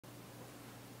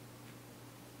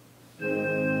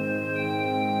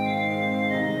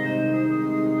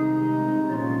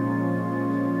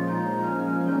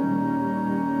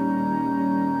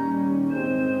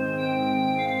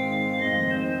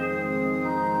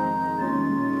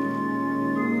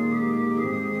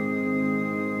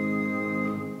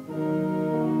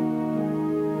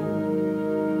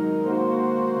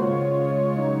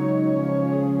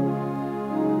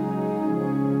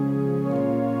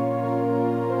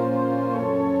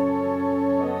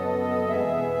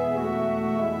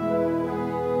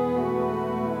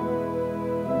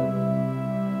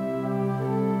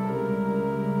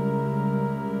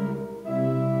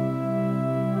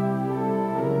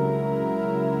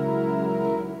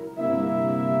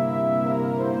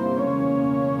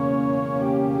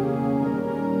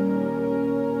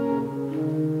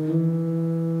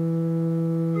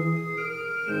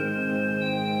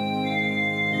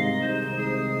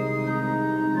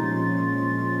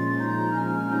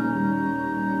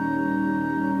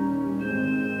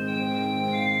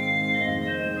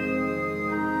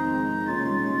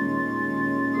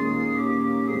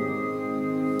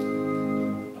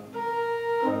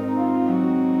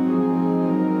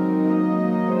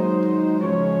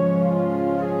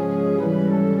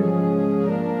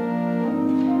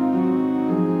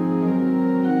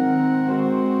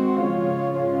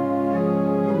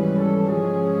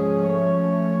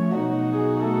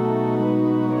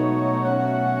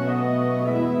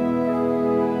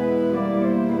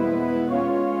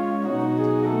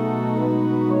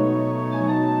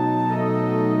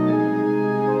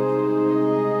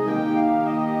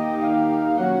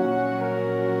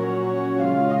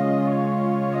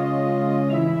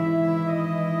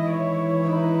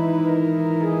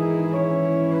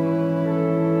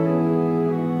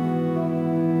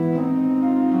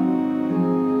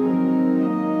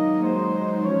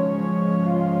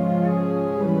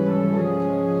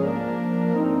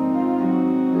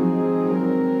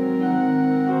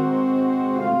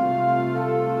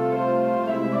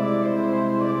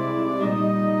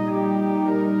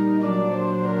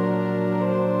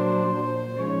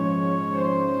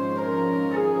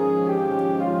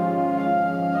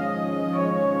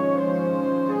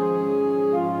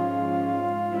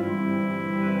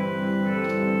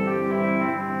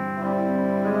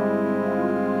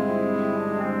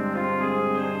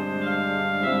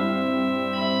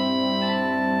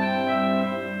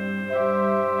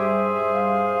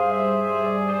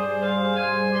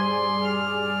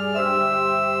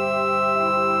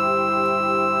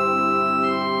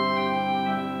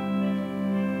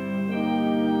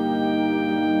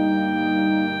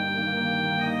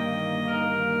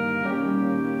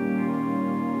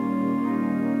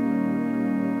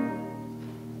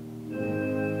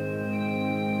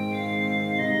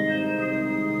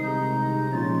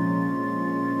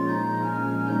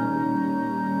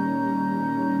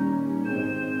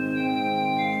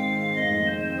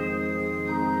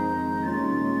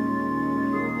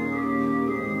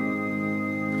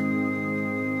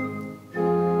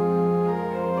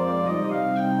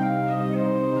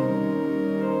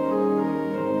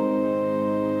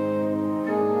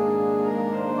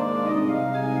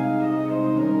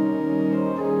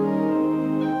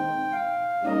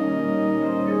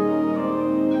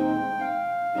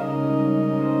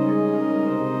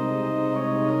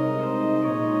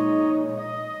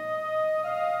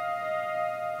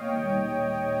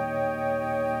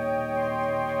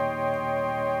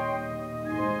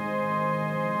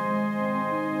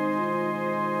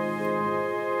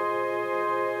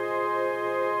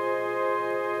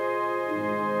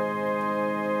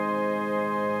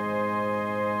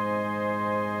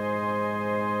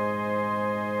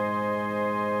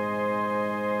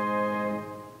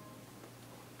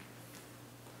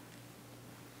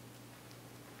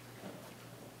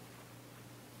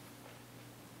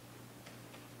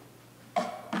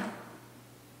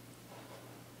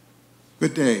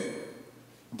Good day,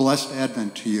 blessed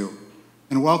Advent to you,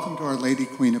 and welcome to Our Lady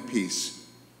Queen of Peace,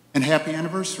 and happy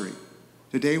anniversary.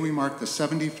 Today we mark the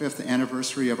 75th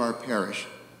anniversary of our parish.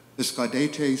 This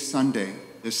Gaudete Sunday,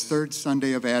 this third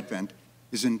Sunday of Advent,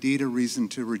 is indeed a reason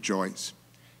to rejoice.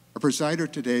 Our presider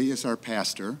today is our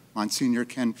pastor, Monsignor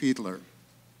Ken Fiedler.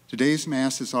 Today's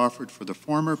Mass is offered for the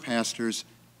former pastors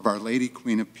of Our Lady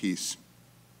Queen of Peace.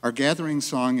 Our gathering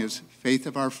song is Faith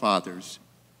of Our Fathers.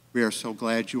 We are so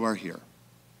glad you are here.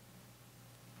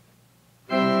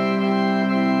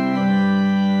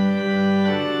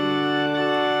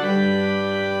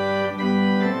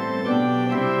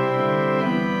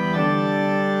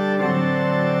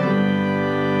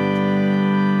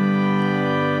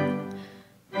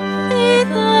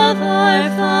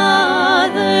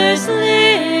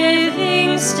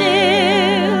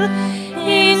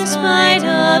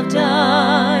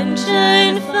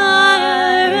 Dungeon,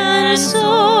 fire, and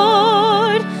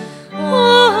sword.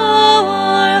 Oh,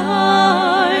 our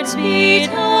hearts beat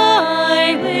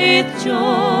high with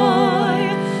joy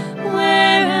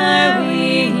where'er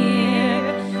we hear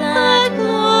that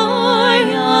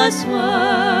glorious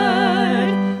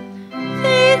word.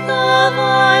 Faith of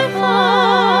our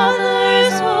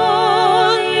fathers,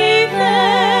 holy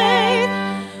faith,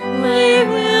 we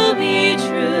will be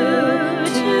true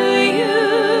to you.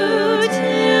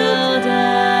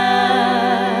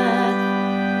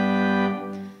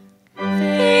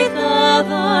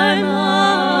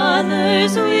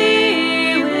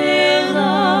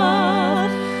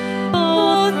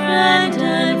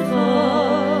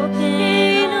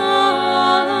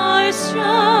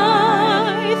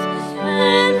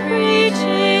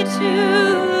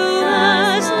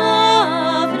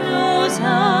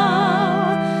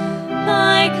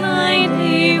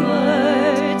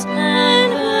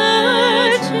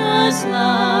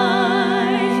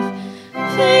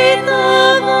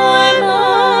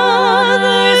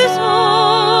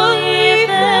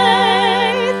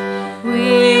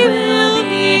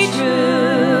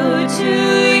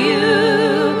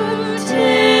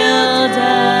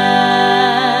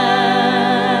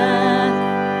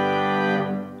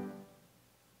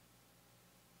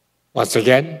 Once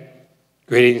again,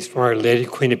 greetings from Our Lady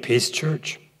Queen of Peace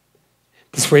Church.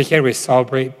 This weekend we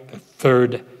celebrate the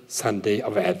third Sunday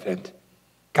of Advent,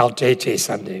 Gaudete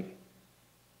Sunday.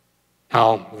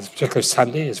 Now, this particular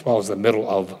Sunday, as well as the middle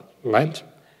of Lent,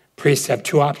 priests have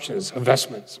two options of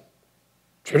vestments: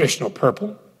 traditional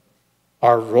purple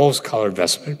or rose-colored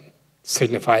vestment,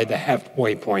 signify the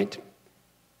halfway point.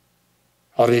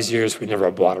 All these years we never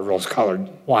bought a rose-colored.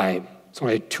 Why? It's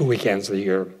only 2 weekends a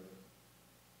year.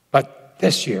 But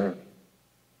this year,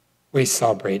 we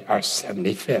celebrate our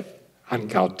 75th on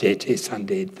Gaudete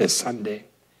Sunday, this Sunday.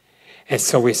 And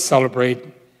so we celebrate,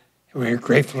 and we're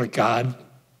grateful to God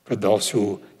for those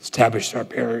who established our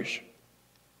parish.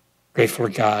 Grateful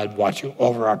to God watching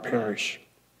over our parish,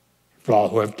 for all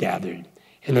who have gathered.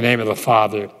 In the name of the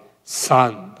Father,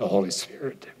 Son, the Holy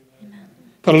Spirit. Amen.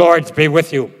 The Lord be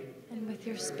with you. And with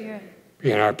your spirit.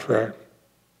 Begin our prayer.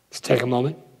 Let's take a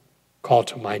moment, call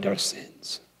to mind our sins.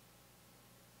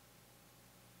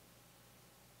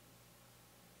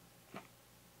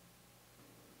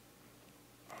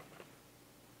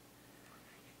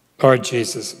 Lord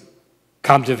Jesus,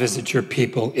 come to visit your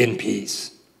people in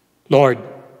peace. Lord,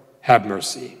 have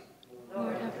mercy.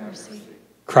 Lord, have mercy.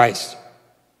 Christ,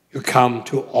 you come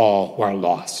to all who are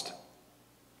lost.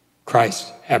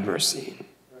 Christ, have mercy.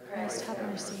 Christ, have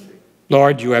mercy.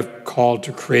 Lord, you have called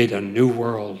to create a new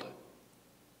world.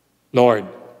 Lord,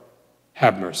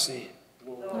 have mercy.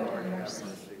 Lord, have mercy.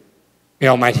 May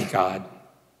Almighty God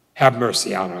have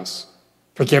mercy on us.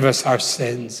 Forgive us our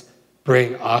sins.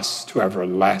 Bring us to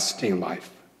everlasting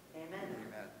life. Amen.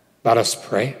 Let us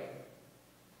pray.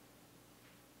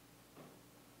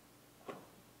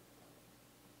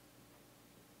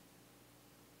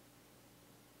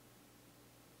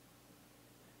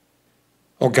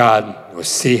 O God, you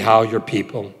see how your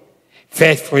people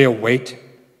faithfully await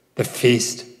the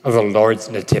feast of the Lord's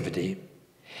nativity.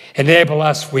 Enable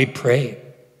us, we pray,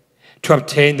 to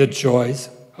obtain the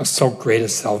joys of so great a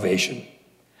salvation,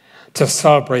 to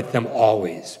celebrate them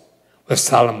always with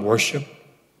solemn worship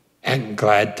and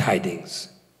glad tidings.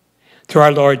 Through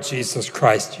our Lord Jesus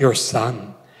Christ, your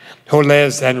Son, who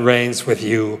lives and reigns with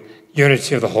you,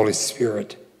 unity of the Holy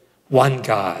Spirit, one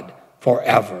God,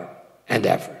 forever and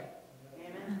ever.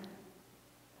 Amen.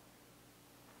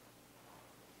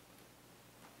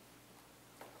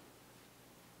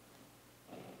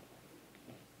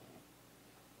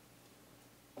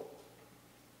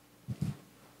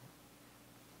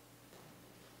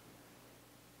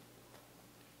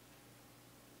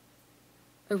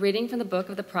 A reading from the book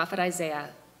of the prophet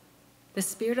Isaiah. The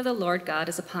Spirit of the Lord God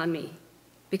is upon me,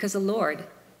 because the Lord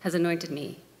has anointed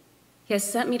me. He has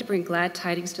sent me to bring glad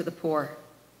tidings to the poor,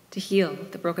 to heal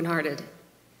the brokenhearted,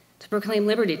 to proclaim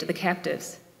liberty to the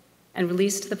captives, and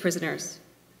release to the prisoners,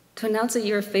 to announce a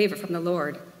year of favor from the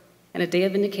Lord, and a day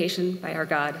of vindication by our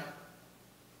God.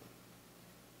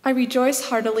 I rejoice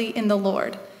heartily in the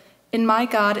Lord. In my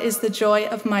God is the joy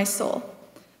of my soul.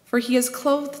 For he has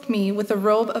clothed me with a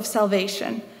robe of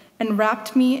salvation and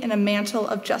wrapped me in a mantle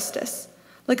of justice,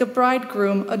 like a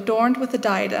bridegroom adorned with a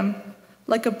diadem,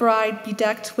 like a bride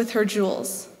bedecked with her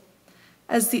jewels.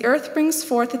 As the earth brings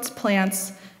forth its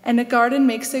plants and a garden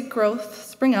makes its growth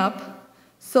spring up,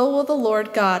 so will the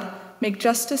Lord God make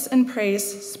justice and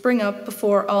praise spring up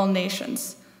before all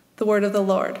nations. The word of the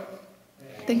Lord.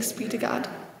 Thanks be to God.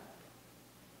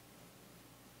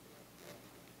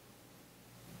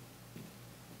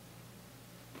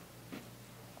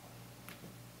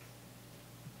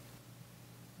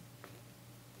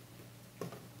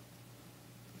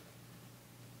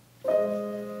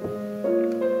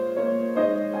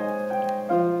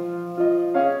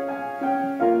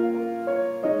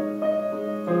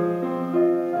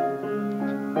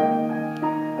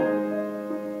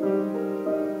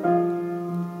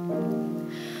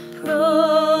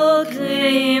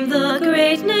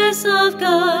 Of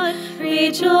God,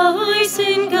 rejoice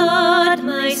in God,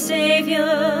 my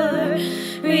Savior.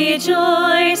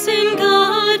 Rejoice in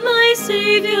God, my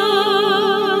Savior.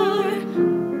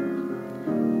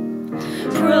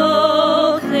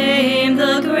 Proclaim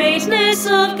the greatness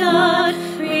of God.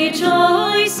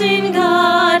 Rejoice in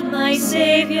God, my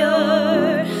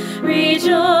Savior.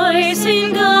 Rejoice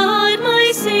in God,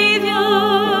 my Savior.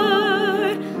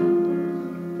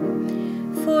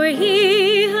 For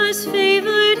he has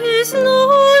favored his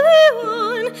lowly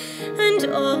one, and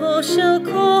all shall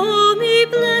call me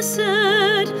blessed.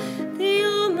 The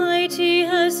Almighty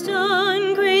has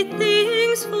done great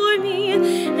things for me,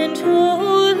 and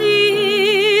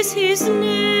holy is his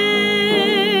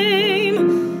name.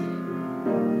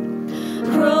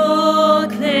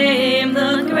 Proclaim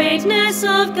the greatness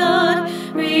of God.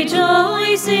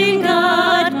 Rejoice in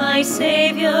God, my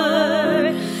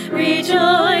Savior.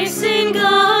 Rejoice in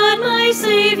God, my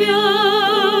Savior.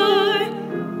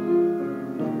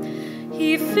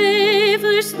 He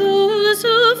favors those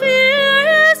who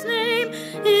fear his name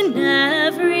in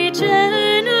every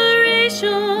generation.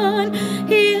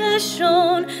 He has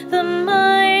shown the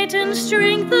might and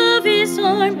strength of his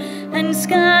arm and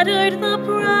scattered the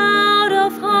proud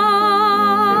of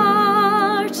heart.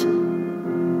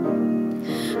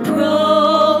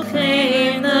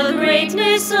 Proclaim the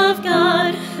greatness of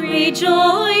God.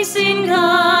 Rejoice in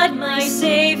God, my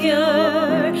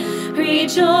Savior.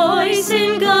 Rejoice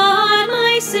in God,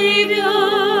 my Savior.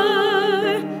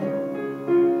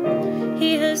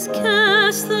 He has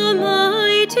cast the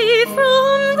mighty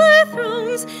from their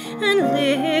thrones and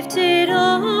lifted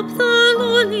up the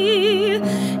lowly.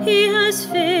 He has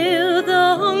filled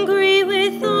the hungry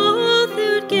with all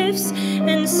good gifts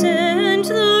and sent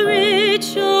the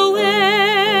rich away.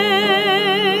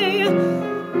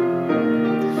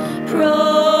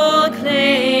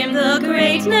 Proclaim the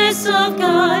greatness of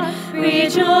God.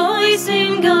 Rejoice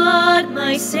in God,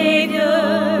 my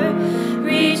Savior.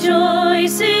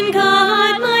 Rejoice in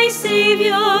God, my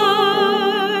Savior.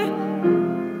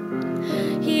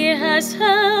 He has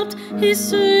helped his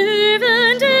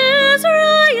servant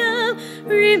Israel,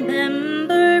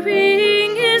 remembering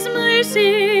his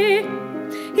mercy.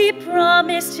 He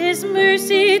promised his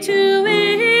mercy to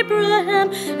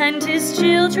Abraham and his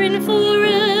children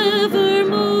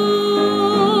forevermore.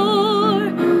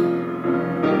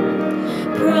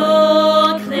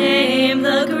 Proclaim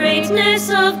the greatness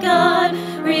of God.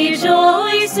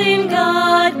 Rejoice in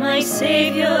God, my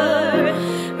Savior.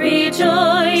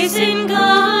 Rejoice in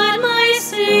God, my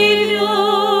Savior.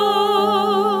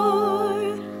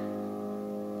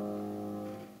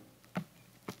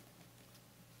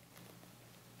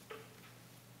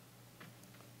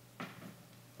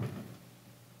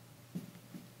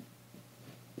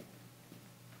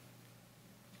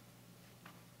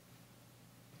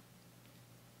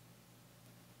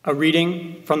 A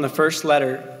reading from the first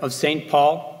letter of St.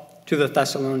 Paul to the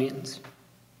Thessalonians.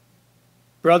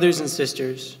 Brothers and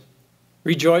sisters,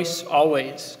 rejoice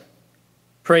always,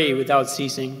 pray without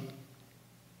ceasing.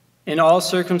 In all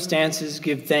circumstances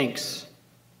give thanks,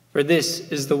 for this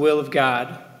is the will of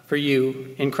God for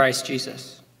you in Christ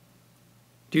Jesus.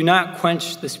 Do not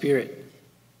quench the Spirit.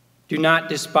 Do not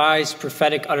despise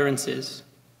prophetic utterances.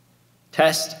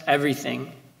 Test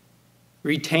everything.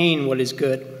 Retain what is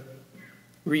good.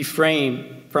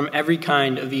 Refrain from every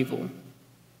kind of evil.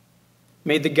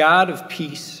 May the God of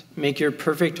peace make your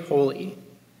perfect holy,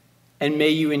 and may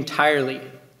you entirely,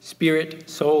 spirit,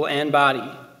 soul, and body,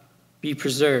 be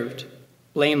preserved,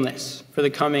 blameless, for the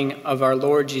coming of our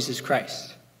Lord Jesus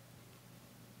Christ.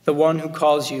 The one who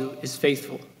calls you is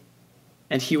faithful,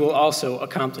 and he will also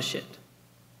accomplish it.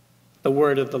 The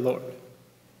word of the Lord.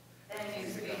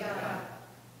 Thanks be to God.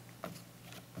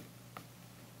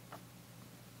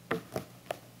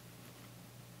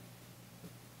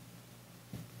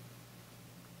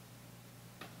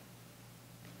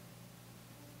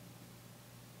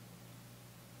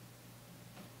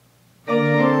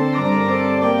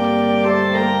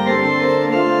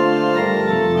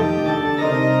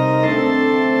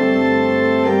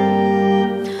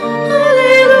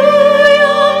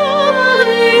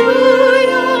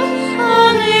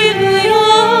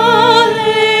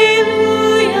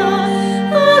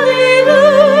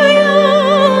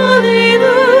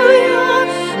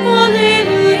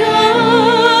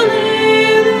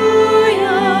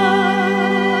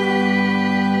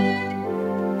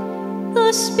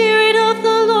 The Spirit of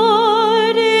the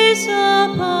Lord is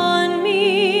upon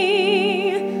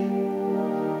me,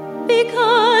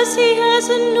 because he has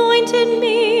anointed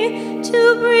me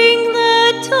to bring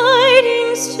glad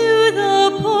tidings to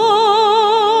the poor.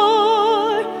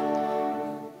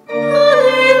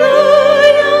 Alleluia,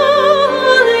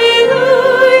 alleluia,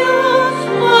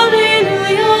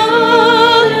 alleluia,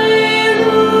 alleluia,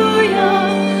 alleluia,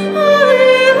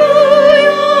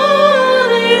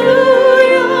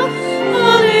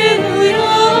 alleluia,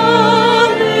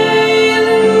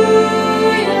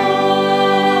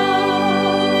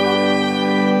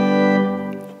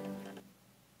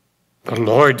 The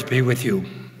Lord be with you.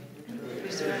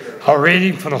 A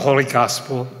reading from the Holy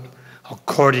Gospel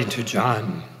according to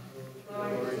John.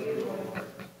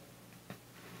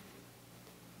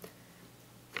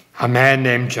 A man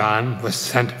named John was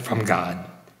sent from God.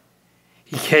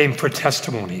 He came for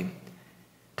testimony,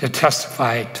 to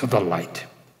testify to the light,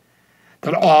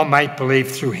 that all might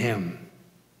believe through him.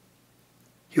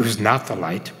 He was not the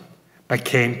light, but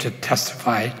came to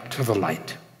testify to the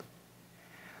light.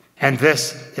 And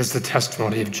this is the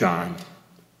testimony of John.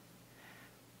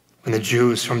 When the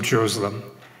Jews from Jerusalem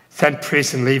sent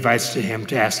priests and Levites to him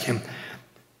to ask him,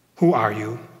 "Who are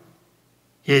you?"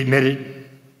 he admitted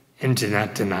and did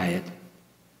not deny it.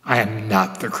 "I am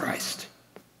not the Christ."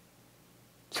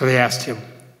 So they asked him,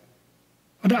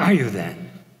 "What are you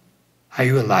then? Are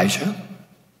you Elijah?"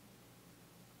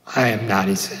 "I am not,"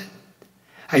 he said.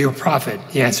 "Are you a prophet?"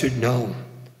 He answered, "No."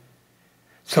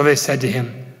 So they said to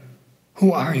him,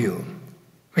 "Who are you?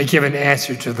 We give an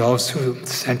answer to those who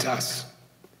sent us.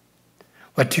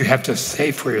 What do you have to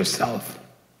say for yourself?"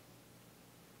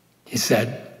 He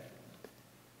said,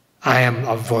 "I am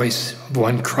a voice of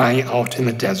one crying out in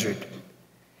the desert,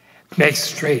 'Make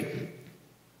straight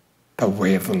the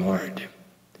way of the Lord,'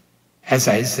 as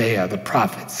Isaiah the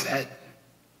prophet said."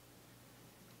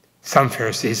 Some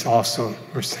Pharisees also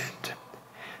were sent.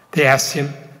 They asked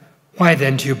him, "Why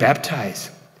then do you baptize,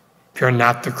 if you're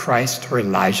not the Christ or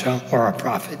Elijah or a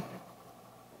prophet?"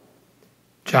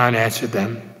 John answered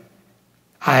them,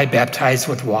 "I baptize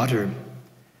with water,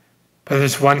 but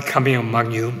there's one coming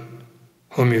among you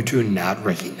whom you do not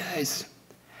recognize,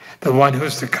 the one who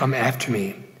is to come after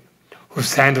me, whose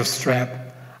sandal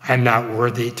strap I am not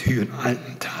worthy to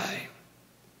untie."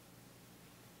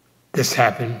 This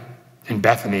happened in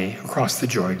Bethany across the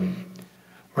Jordan,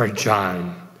 where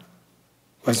John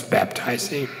was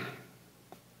baptizing.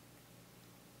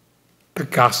 The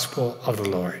Gospel of the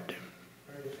Lord.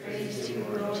 Praise to you,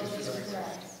 Lord Jesus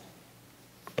Christ.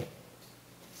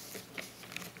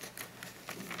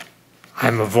 I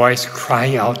am a voice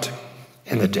crying out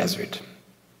in the desert.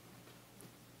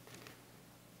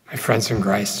 My friends in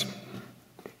Christ,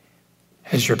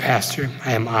 as your pastor,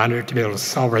 I am honored to be able to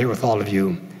celebrate with all of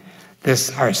you this,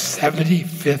 our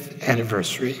 75th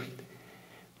anniversary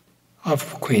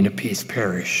of Queen of Peace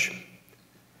Parish.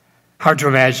 Hard to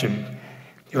imagine,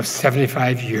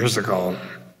 75 years ago,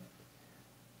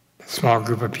 a small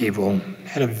group of people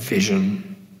had a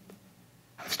vision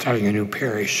of starting a new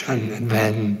parish on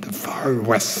then the far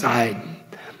west side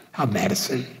of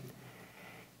Madison.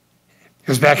 It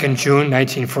was back in June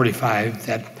 1945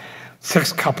 that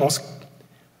 6 couples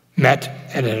met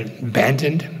at an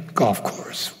abandoned golf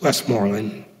course,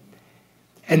 Westmoreland,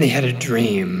 and they had a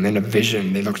dream and a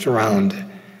vision. They looked around.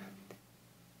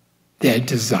 They had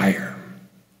desire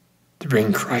to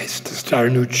bring Christ, to start a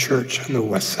new church on the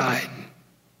west side.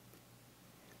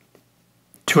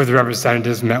 2 of the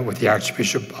representatives met with the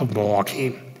Archbishop of Milwaukee.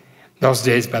 In those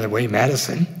days, by the way,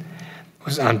 Madison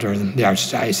was under the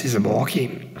Archdiocese of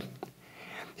Milwaukee.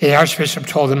 The Archbishop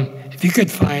told them, if if you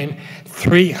could find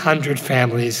 300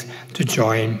 families to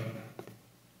join,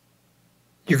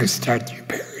 you could start your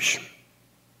parish.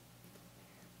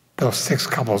 Those 6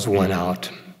 couples went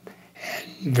out,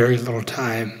 and in very little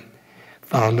time,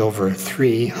 found over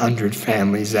 300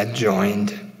 families that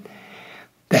joined,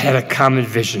 that had a common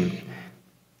vision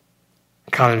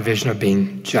of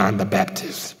being John the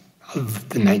Baptist of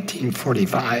the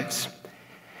 1945s,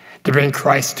 to bring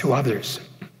Christ to others,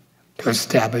 to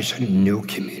establish a new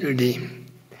community.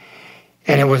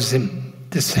 And it was in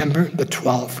December the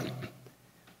 12th,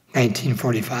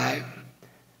 1945,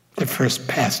 the first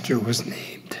pastor was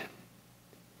named,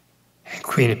 and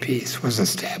Queen of Peace was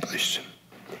established.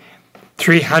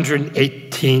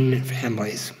 318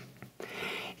 families.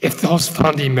 If those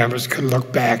founding members could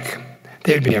look back,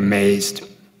 they'd be amazed.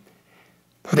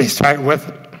 But they started with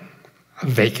a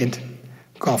vacant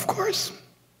golf course.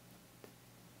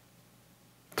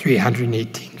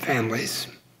 318 families.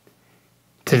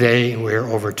 Today, we're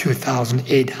over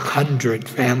 2,800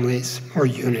 families or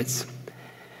units.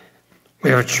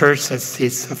 We have a church that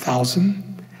seats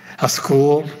 1,000, a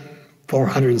school,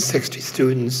 460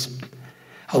 students,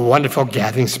 a wonderful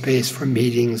gathering space for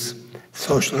meetings,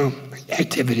 social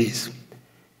activities,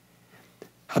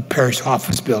 a parish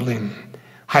office building,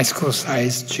 high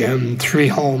school-sized gym, 3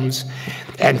 homes,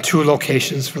 and 2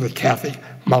 locations for the Catholic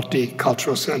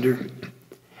Multicultural Center.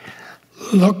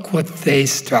 Look what they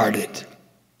started,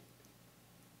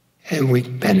 and we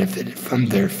benefited from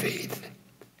their faith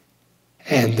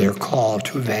and their call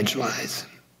to evangelize.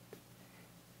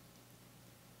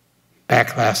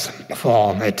 Back last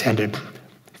fall, I attended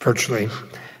virtually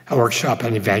a workshop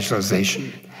on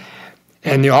evangelization.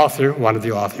 And the author, one of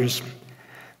the authors,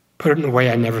 put it in a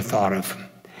way I never thought of.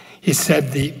 He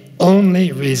said the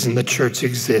only reason the church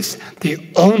exists,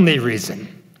 the only reason,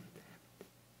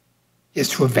 is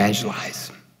to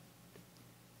evangelize,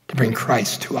 to bring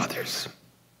Christ to others.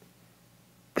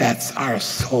 That's our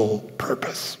sole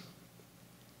purpose.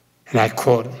 And I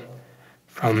quote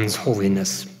from His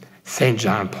Holiness, St.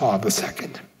 John Paul II.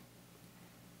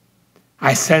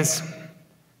 I sense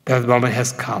that the moment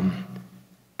has come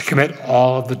to commit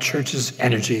all of the church's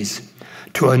energies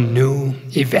to a new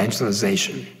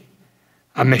evangelization,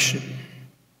 a mission.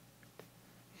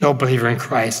 No believer in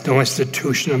Christ, no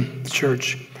institution of the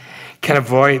church can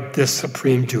avoid this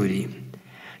supreme duty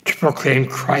to proclaim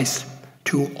Christ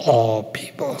to all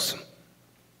peoples.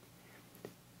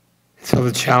 So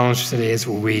the challenge today as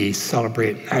we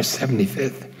celebrate our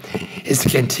 75th is to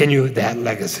continue that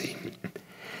legacy,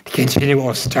 to continue what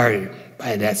was started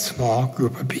by that small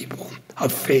group of people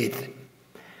of faith,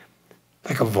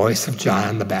 like a voice of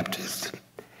John the Baptist.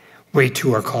 We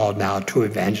too are called now to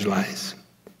evangelize,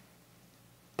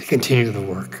 to continue the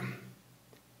work.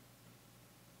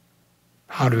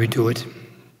 How do we do it?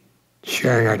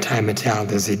 Sharing our time and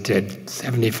talent as He did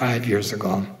 75 years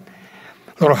ago.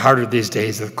 A little harder these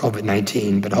days with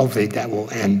COVID-19, but hopefully that will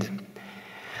end.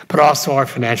 But also our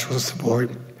financial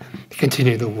support to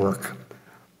continue the work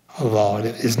of all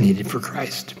that is needed for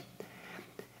Christ.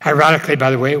 Ironically,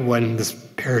 by the way, when this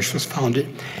parish was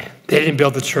founded, they didn't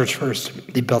build the church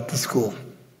first. They built the school,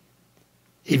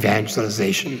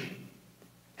 evangelization,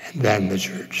 and then the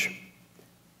church.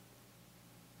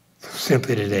 So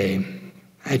simply today,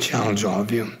 I challenge all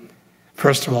of you,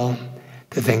 first of all,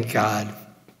 to thank God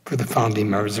for the founding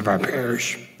members of our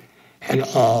parish and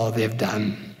all they've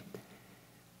done.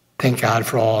 Thank God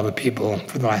for all the people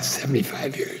for the last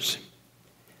 75 years.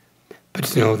 But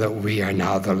to know that we are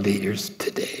now the leaders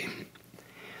today.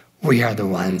 We are the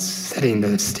ones setting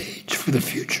the stage for the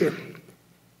future.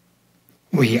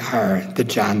 We are the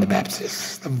John the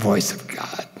Baptist, the voice of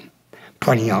God,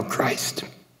 pointing out Christ.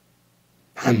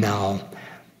 And now,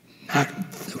 not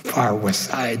the far west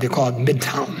side, they call it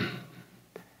Midtown,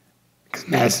 because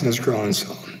Madison has grown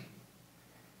so.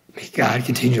 May God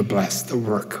continue to bless the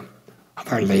work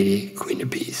of Our Lady, Queen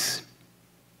of Peace.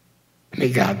 May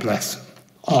God bless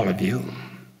all of you.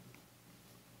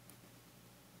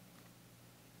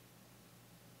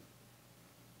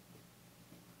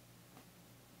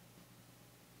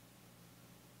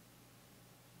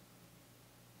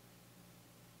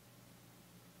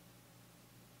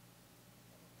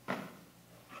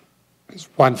 As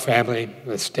one family,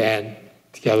 let's stand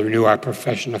together, renew our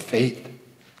profession of faith.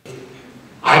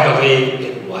 I believe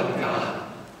in one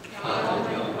God, Father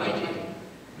the Almighty,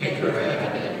 maker of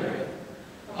heaven and earth,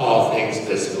 all things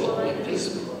visible and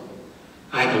invisible.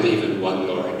 I believe in one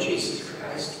Lord Jesus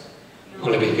Christ,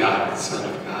 only begotten Son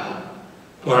of God,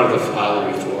 born of the Father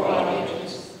before all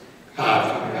ages, God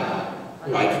from God,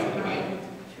 light from light,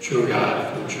 true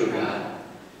God from true God,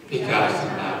 begotten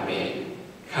and not made,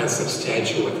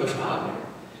 consubstantial with the Father,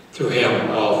 Through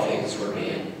him all things were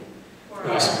made. For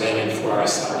us men and for our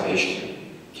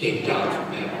salvation came down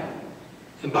from heaven,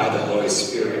 and by the Holy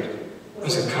Spirit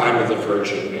was incarnate of the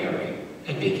Virgin Mary,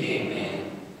 and became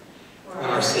man. For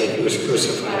our sake he was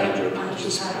crucified under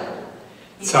Pontius Pilate,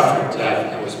 suffered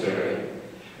death and was buried,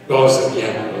 rose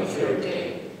again on the third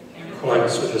day, in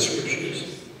accordance with the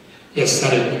Scriptures. He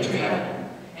ascended into heaven,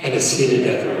 and is seated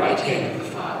at the right hand of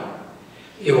the Father.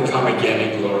 He will come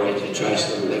again in glory to judge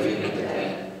the living and the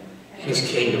dead, and his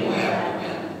kingdom will have no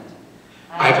end.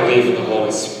 I believe in the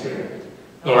Holy Spirit,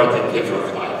 Lord, the giver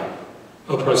of life,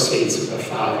 who proceeds from the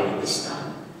Father and the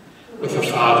Son, with the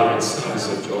Father and Son is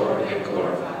adored and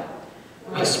glorified,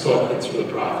 who has spoken through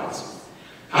the prophets.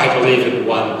 I believe in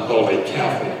one holy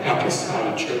Catholic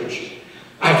Apostolic Church.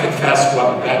 I confess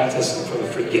one baptism for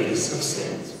the forgiveness of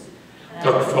sins.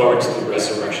 Look forward to the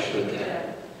resurrection of the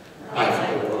dead,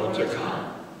 life of the world to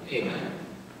come. Amen.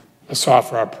 Let's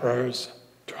offer our prayers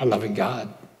to our loving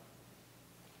God.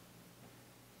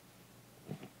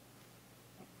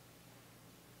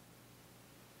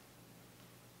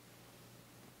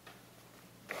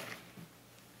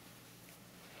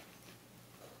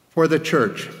 For the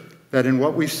Church, that in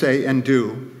what we say and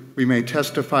do, we may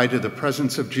testify to the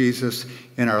presence of Jesus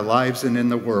in our lives and in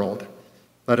the world,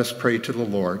 let us pray to the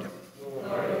Lord.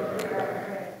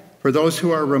 For those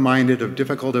who are reminded of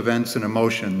difficult events and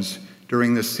emotions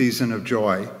during this season of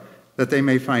joy, that they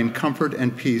may find comfort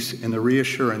and peace in the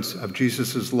reassurance of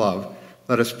Jesus' love,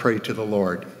 let us pray to the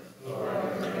Lord.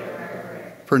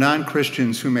 For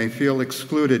non-Christians who may feel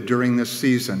excluded during this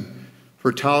season,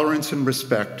 for tolerance and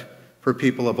respect for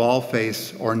people of all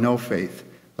faiths or no faith,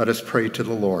 let us pray to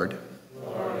the Lord.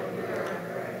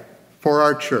 For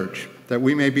our Church, that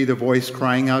we may be the voice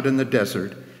crying out in the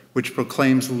desert, which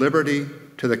proclaims liberty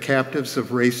to the captives of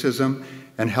racism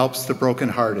and helps the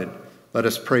brokenhearted, let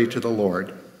us pray to the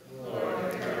Lord.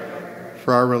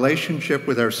 For our relationship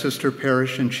with our sister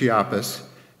parish in Chiapas,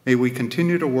 may we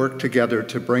continue to work together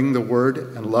to bring the word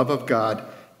and love of God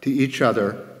to each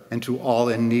other and to all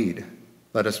in need.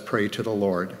 Let us pray to the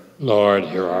Lord. Lord,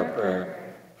 hear our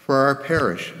prayer. For our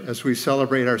parish, as we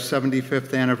celebrate our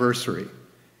 75th anniversary,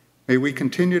 may we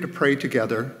continue to pray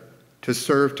together, to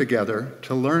serve together,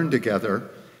 to learn together,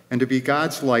 and to be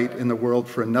God's light in the world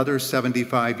for another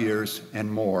 75 years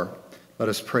and more. Let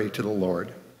us pray to the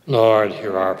Lord. Lord,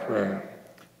 hear our prayer.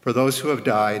 For those who have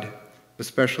died,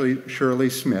 especially Shirley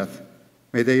Smith,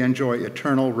 may they enjoy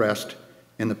eternal rest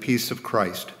in the peace of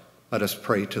Christ. Let us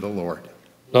pray to the Lord.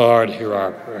 Lord, hear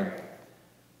our prayer.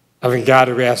 Loving God,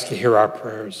 we ask you to hear our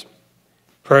prayers.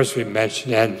 Prayers we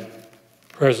mention and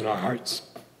prayers in our hearts.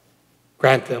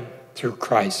 Grant them through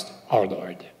Christ our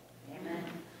Lord. Amen.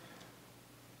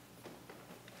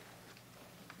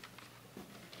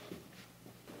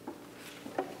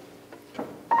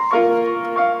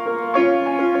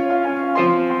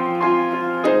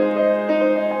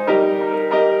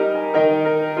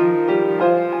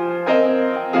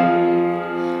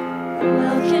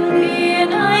 Well can be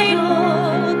an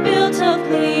idol built of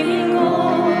gleaming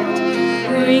gold,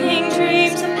 bringing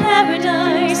dreams of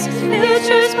paradise,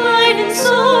 futures bright and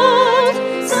sold.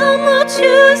 Some will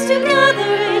choose to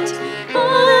gather it,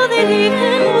 all the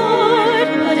evening Lord.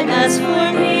 But as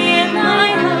for me and my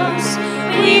house,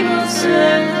 we will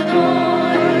serve the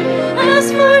Lord.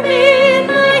 As for me and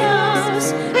my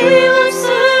house, we will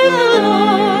serve the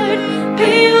Lord.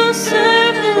 We will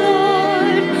serve the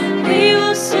Lord. We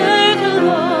will serve the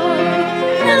Lord.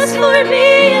 As for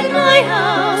me and my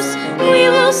house, we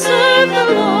will serve the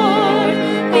Lord.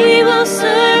 We will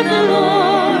serve the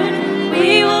Lord.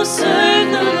 We will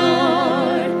serve the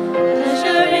Lord.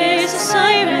 Pleasure is a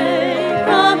siren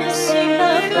promising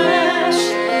the flesh,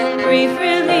 brief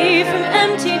relief from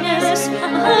emptiness, a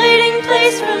hiding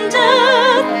place from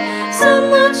death.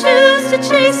 Some will choose to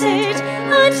chase it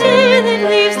until it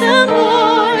leaves them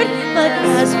bored. But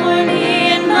as for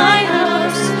me and my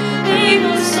house, we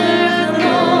will serve the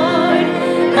Lord.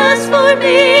 As for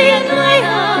me and my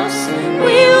house,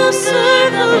 we will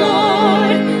serve the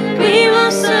Lord. We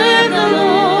will serve the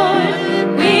Lord.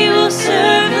 We will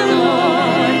serve the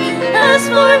Lord. As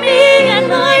for me and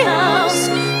my house,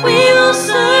 we will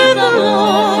serve the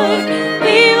Lord.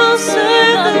 We will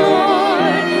serve the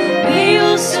Lord. We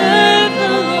will serve the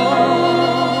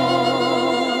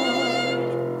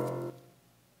Lord.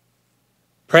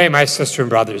 Pray, my sisters and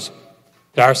brothers,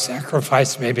 that our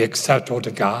sacrifice may be acceptable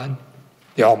to God,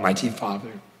 the Almighty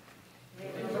Father.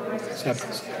 Accept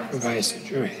the sacrifice at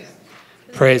your hand.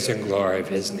 Praise and glory of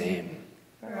his name.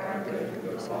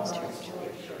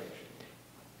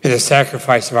 May the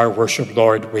sacrifice of our worship,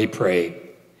 Lord, we pray,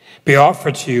 be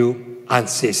offered to you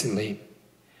unceasingly,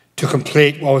 to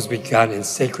complete what was begun in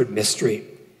sacred mystery,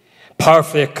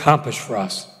 powerfully accomplish for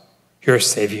us your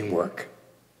saving work.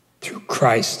 Through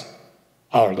Christ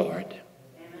our Lord.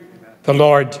 Amen. The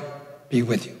Lord be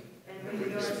with you.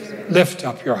 Lift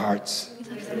up your hearts.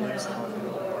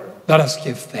 Let us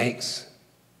give thanks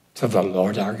to the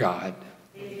Lord our God.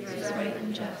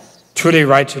 Truly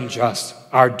right and just,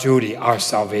 our duty, our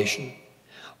salvation.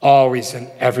 Always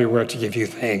and everywhere to give you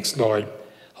thanks, Lord,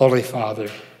 Holy Father,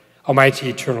 Almighty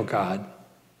eternal God,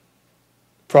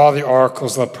 for all the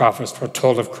oracles of the prophets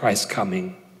foretold of Christ's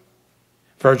coming.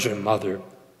 Virgin Mother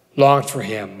longed for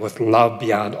him with love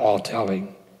beyond all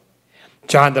telling.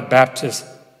 John the Baptist,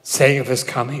 saying of his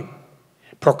coming,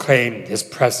 proclaimed his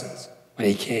presence when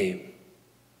he came.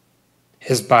 It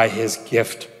is by his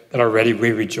gift that already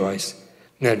we rejoice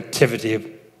in the nativity of,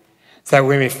 that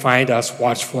we may find us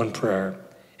watchful in prayer,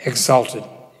 exalted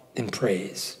in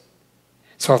praise.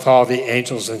 So with all the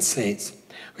angels and saints,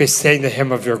 we sing the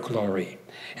hymn of your glory,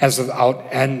 as without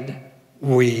end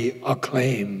we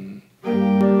acclaim.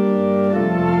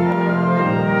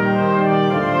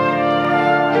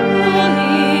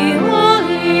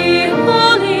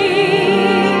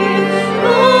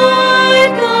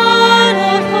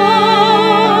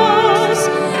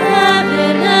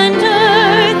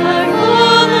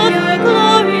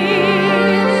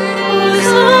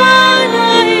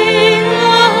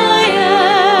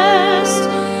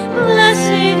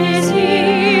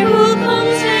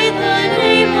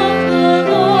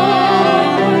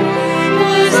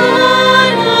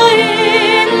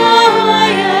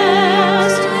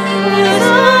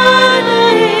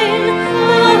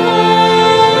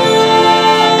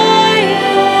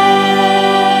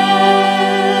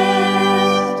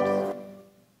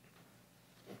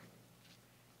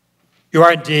 You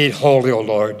are indeed holy, O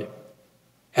Lord,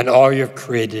 and all you have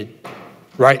created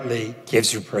rightly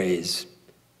gives you praise.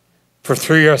 For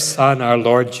through your Son, our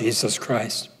Lord Jesus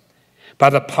Christ, by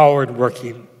the power and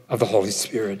working of the Holy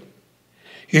Spirit,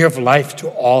 you give life to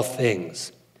all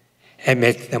things and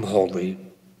make them holy.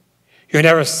 You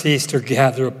never cease to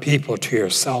gather a people to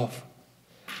yourself,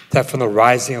 that from the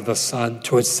rising of the sun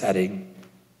to its setting,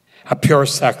 a pure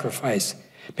sacrifice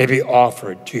may be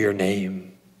offered to your name.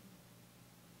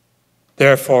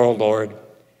 Therefore, O Lord,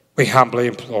 we humbly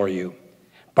implore you,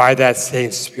 by that same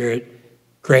Spirit,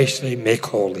 graciously make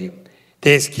holy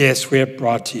these gifts we have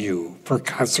brought to you for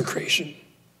consecration,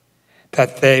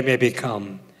 that they may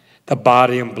become the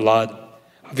body and blood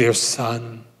of your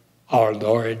Son, our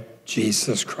Lord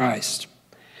Jesus Christ.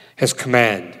 His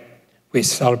command, we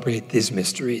celebrate these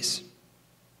mysteries.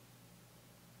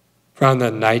 For on the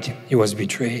night he was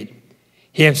betrayed,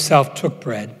 he himself took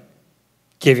bread,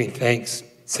 giving thanks,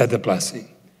 said the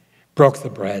blessing, broke the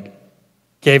bread,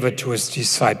 gave it to his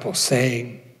disciples,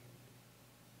 saying,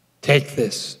 "Take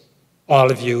this, all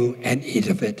of you, and eat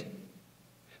of it.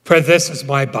 For this is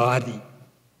my body,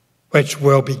 which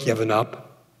will be given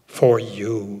up for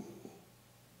you."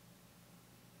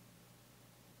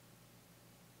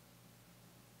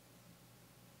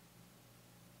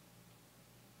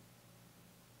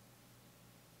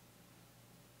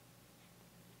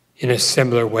 In a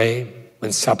similar way,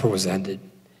 when supper was ended,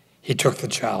 he took the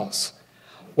chalice,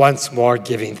 once more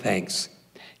giving thanks,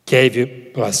 gave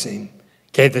it blessing,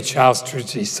 gave the chalice to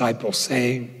his disciples,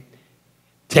 saying,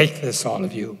 "Take this, all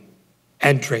of you,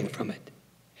 and drink from it.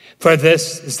 For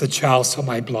this is the chalice of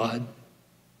my blood,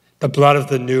 the blood of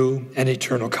the new and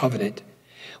eternal covenant,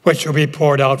 which will be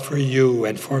poured out for you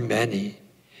and for many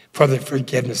for the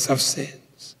forgiveness of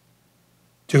sins.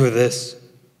 Do this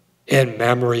in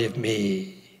memory of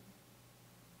me."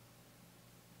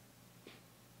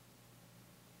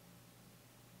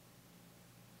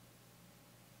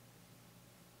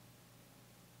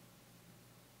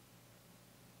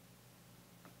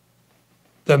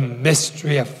 The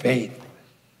mystery of faith.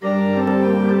 One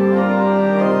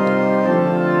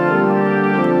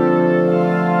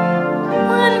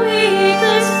week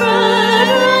this bread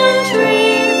and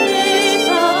drink this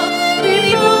cup, we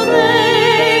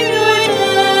proclaim your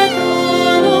death, O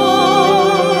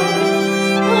Lord,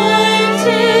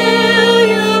 until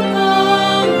you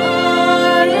come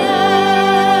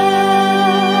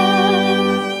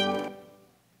again.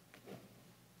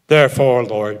 Therefore,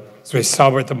 Lord, as we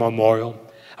celebrate the memorial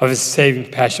of his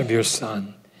saving passion of your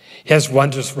Son, his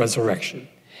wondrous resurrection,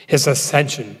 his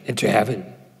ascension into heaven,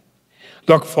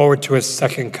 look forward to his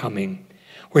second coming.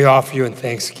 We offer you in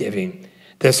thanksgiving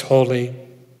this holy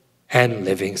and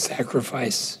living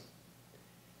sacrifice.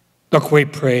 Look, we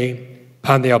pray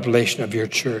upon the oblation of your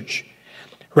church,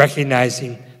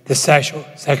 recognizing the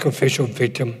sacrificial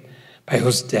victim by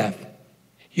whose death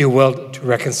you willed to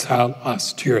reconcile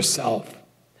us to yourself.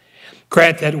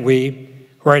 Grant that we,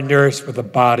 who are nourished with the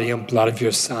body and blood of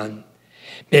your Son,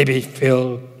 may be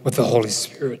filled with the Holy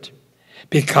Spirit,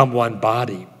 become one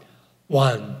body,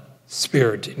 one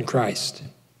Spirit in Christ.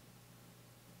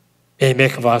 May he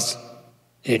make of us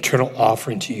an eternal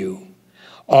offering to you,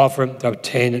 offering to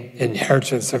obtain an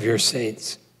inheritance of your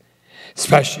saints,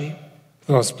 especially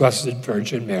the most blessed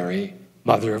Virgin Mary,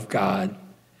 Mother of God,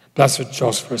 blessed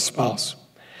Joseph, her spouse,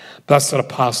 blessed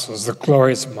apostles, the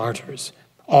glorious martyrs,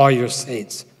 all your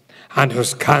saints, on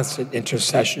whose constant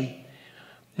intercession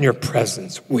in your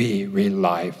presence we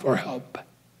rely for help.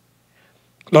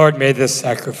 Lord, may this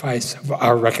sacrifice of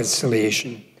our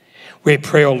reconciliation, we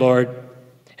pray, O Lord,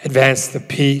 advance the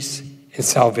peace and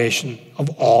salvation of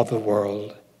all the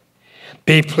world.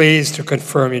 Be pleased to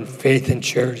confirm in faith and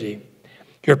charity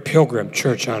your pilgrim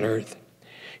church on earth,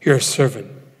 your servant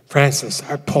Francis,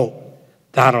 our Pope,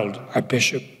 Donald, our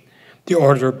Bishop, the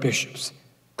order of bishops,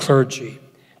 clergy,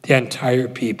 the entire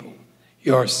people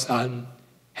your Son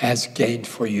has gained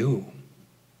for you.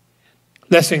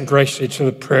 Listen graciously to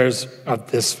the prayers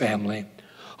of this family,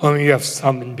 whom you have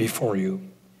summoned before you.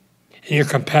 In your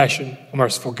compassion, O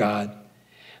merciful God,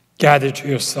 gather to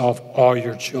yourself all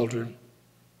your children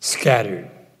scattered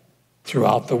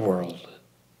throughout the world.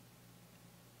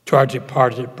 To our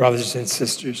departed brothers and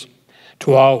sisters,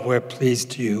 to all who are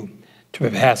pleased to you to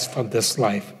pass from this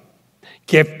life,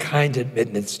 give kind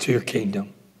admittance to your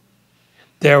kingdom.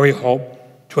 There we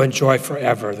hope to enjoy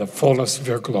forever the fullness of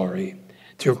your glory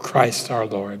through Christ our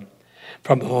Lord,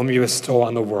 from whom you bestow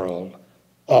on the world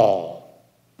all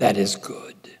that is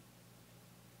good.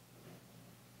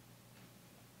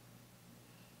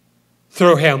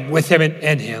 Through him, with him, and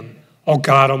in him, O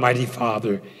God, Almighty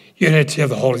Father, unity of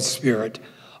the Holy Spirit,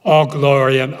 all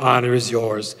glory and honor is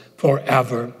yours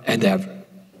forever and ever.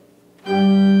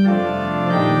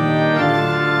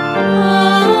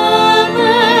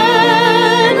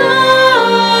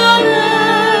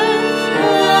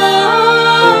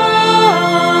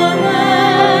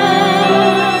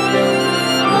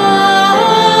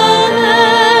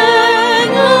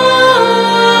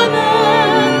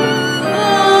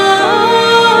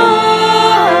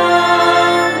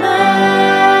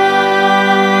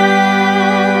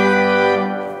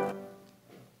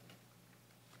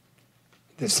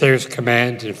 The Savior's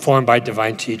command, informed by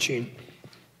divine teaching,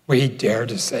 we dare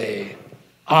to say,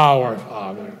 Our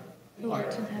Father, who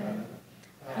art in heaven,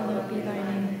 hallowed be thy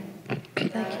name.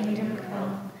 Thy kingdom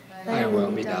come, thy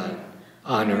will be done,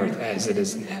 on earth as it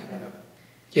is in heaven.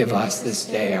 Give us this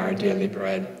day our daily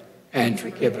bread, and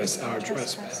forgive us our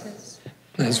trespasses,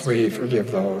 as we forgive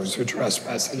those who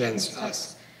trespass against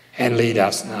us. And lead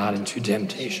us not into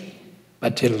temptation,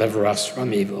 but deliver us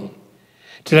from evil.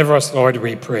 Deliver us, Lord,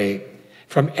 we pray,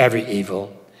 from every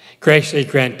evil. Graciously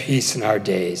grant peace in our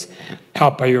days.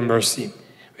 Help by your mercy.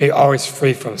 May always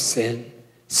free from sin,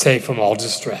 safe from all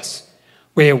distress.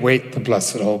 We await the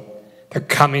blessed hope, the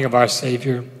coming of our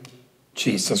Savior,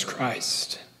 Jesus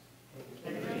Christ.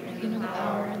 the kingdom, the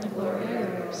power, and the glory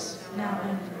are yours, now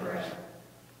and forever.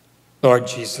 Lord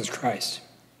Jesus Christ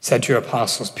said to your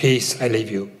apostles, Peace I leave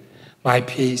you, my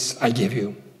peace I give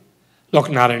you.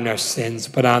 Look not on our sins,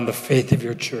 but on the faith of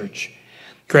your church.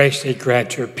 Graciously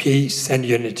grant her peace and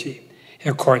unity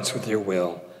in accordance with your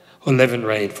will, who live and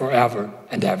reign forever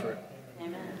and ever.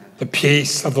 Amen. The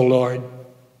peace of the Lord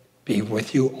be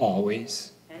with you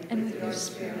always. And with your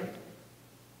spirit.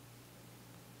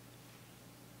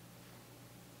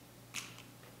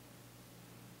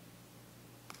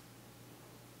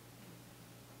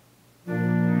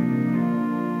 Amen.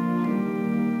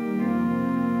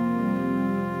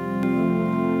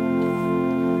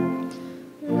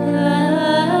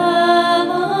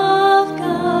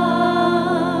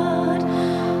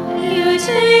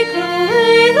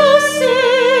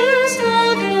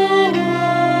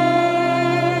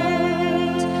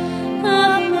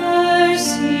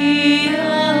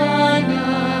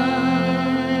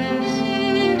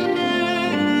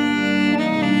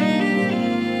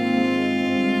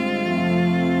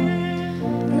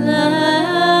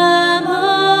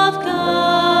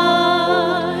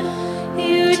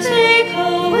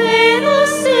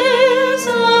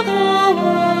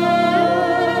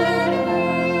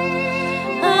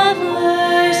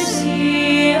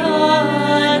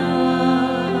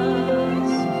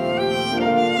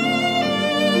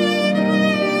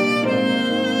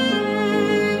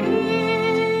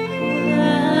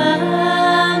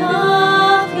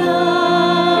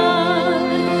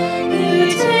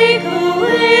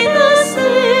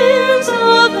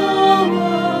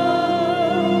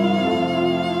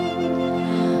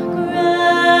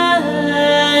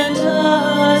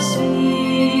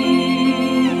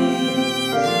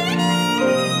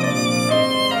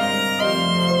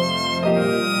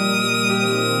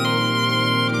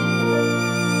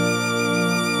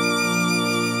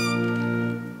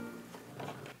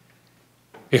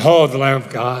 Behold the Lamb of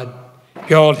God.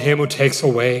 Behold him who takes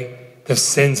away the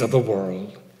sins of the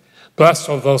world. Blessed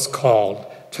are those called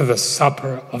to the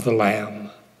supper of the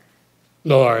Lamb.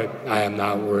 Lord, I am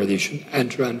not worthy you should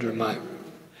enter under my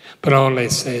roof, but only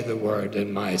say the word,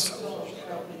 and my soul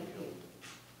shall be healed.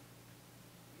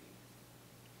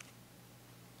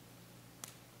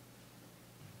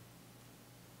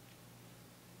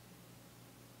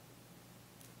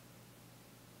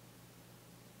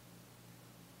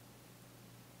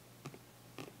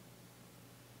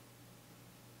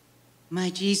 My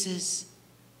Jesus,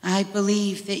 I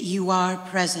believe that you are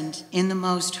present in the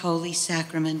most holy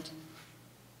sacrament.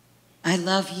 I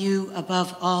love you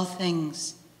above all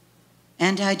things,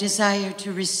 and I desire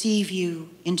to receive you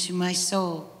into my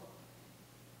soul.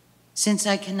 Since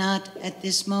I cannot at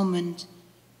this moment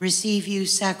receive you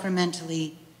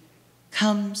sacramentally,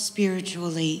 come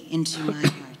spiritually into my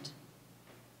heart.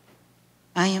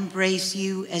 I embrace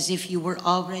you as if you were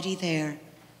already there,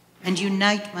 and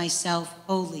unite myself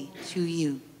wholly to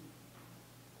you.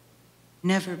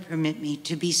 Never permit me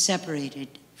to be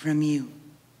separated from you.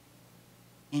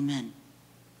 Amen.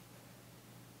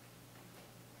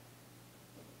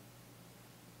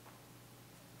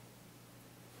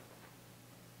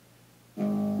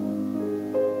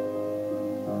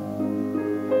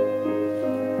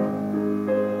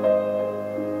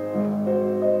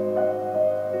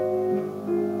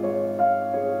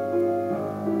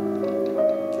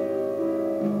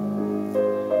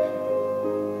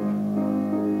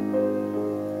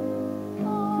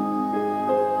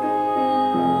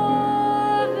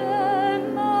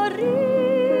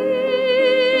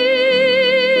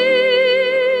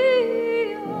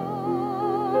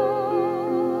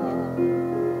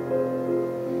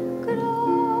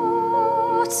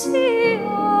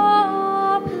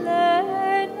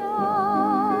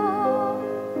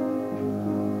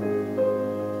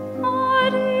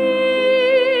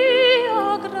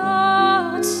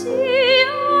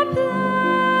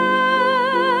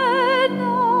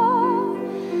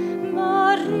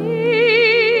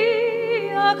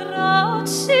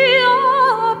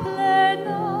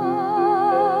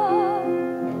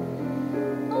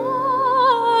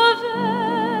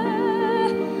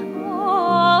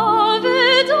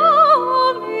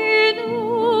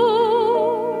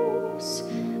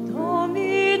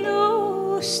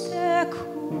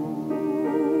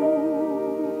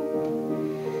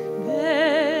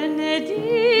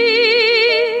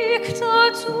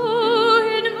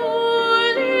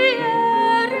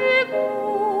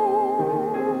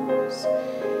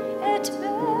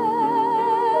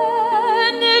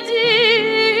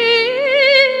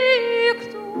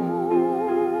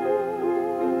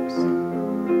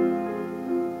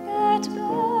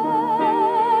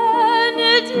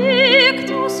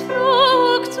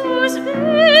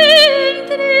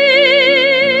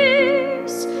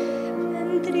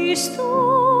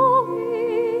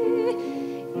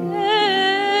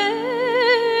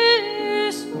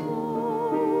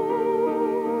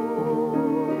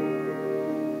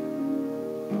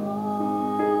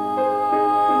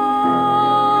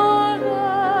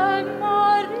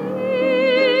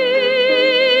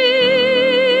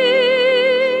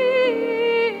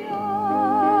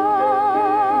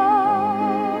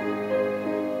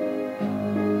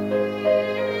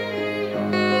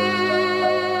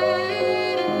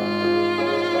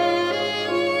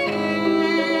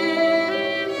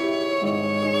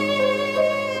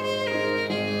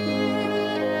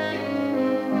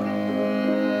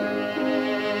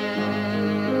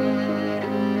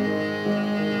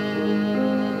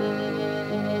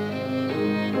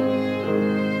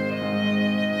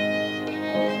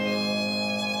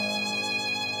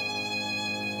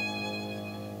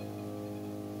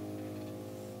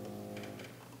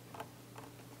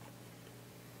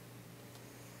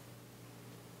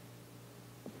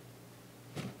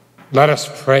 Let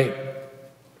us pray.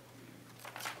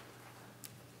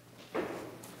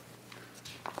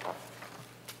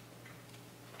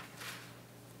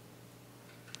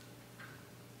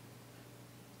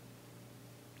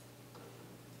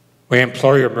 We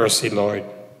implore your mercy, Lord.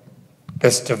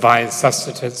 This divine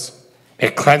sustenance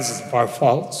may cleanse us of our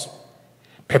faults,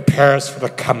 prepare us for the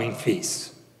coming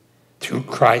feast. Through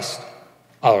Christ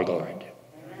our Lord.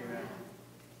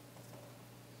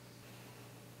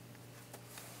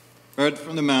 Bread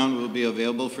from the Mount will be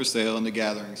available for sale in the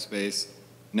gathering space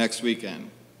next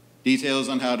weekend. Details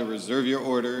on how to reserve your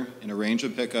order and arrange a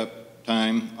pickup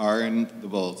time are in the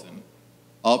bulletin.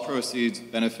 All proceeds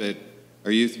benefit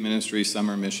our youth ministry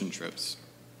summer mission trips.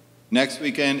 Next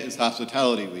weekend is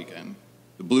Hospitality Weekend.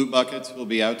 The Blue Buckets will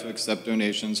be out to accept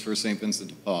donations for St. Vincent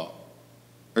de Paul.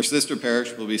 Our sister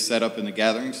parish will be set up in the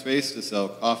gathering space to sell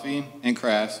coffee and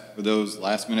crafts for those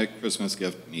last-minute Christmas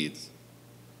gift needs.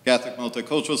 Catholic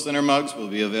Multicultural Center mugs will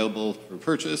be available for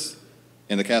purchase,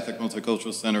 and the Catholic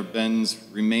Multicultural Center bins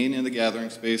remain in the gathering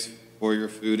space for your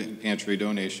food and pantry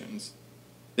donations.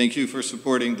 Thank you for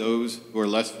supporting those who are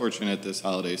less fortunate this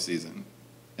holiday season.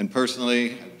 And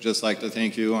personally, I'd just like to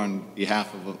thank you on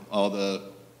behalf of all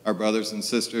our brothers and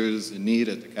sisters in need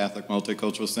at the Catholic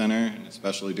Multicultural Center, and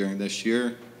especially during this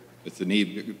year, with the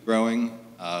need growing,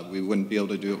 we wouldn't be able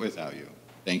to do it without you.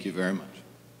 Thank you very much.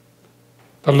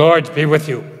 The Lord be with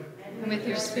you. And with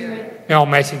your spirit. May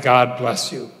Almighty God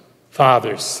bless you,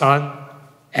 Father, Son,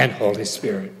 and Holy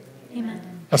Spirit. Amen.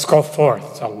 Let's go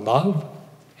forth to love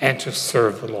and to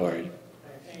serve the Lord.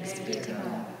 Thanks be to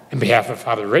God. On behalf of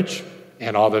Father Rich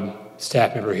and all the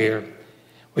staff member here,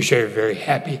 we share a very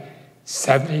happy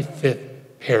 75th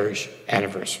parish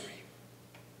anniversary.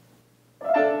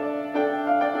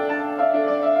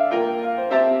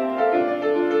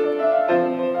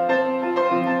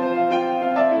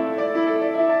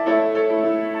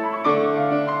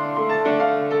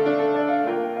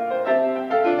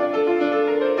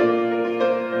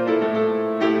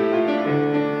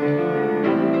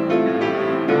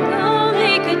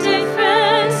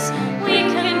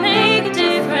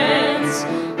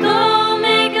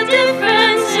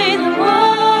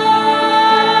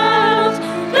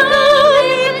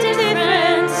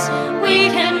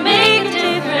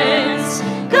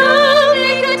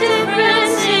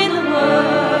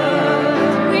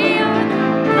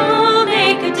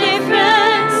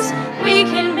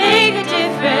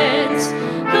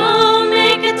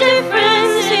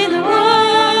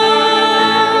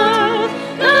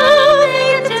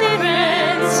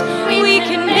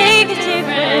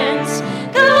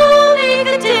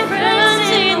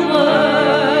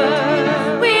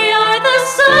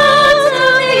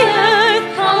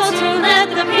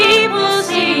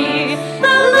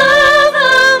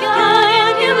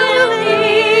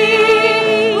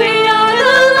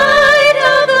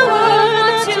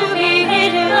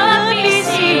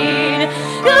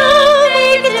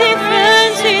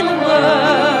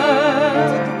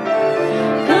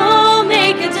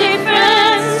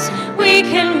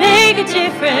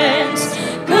 Difference.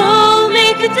 Go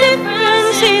make a difference.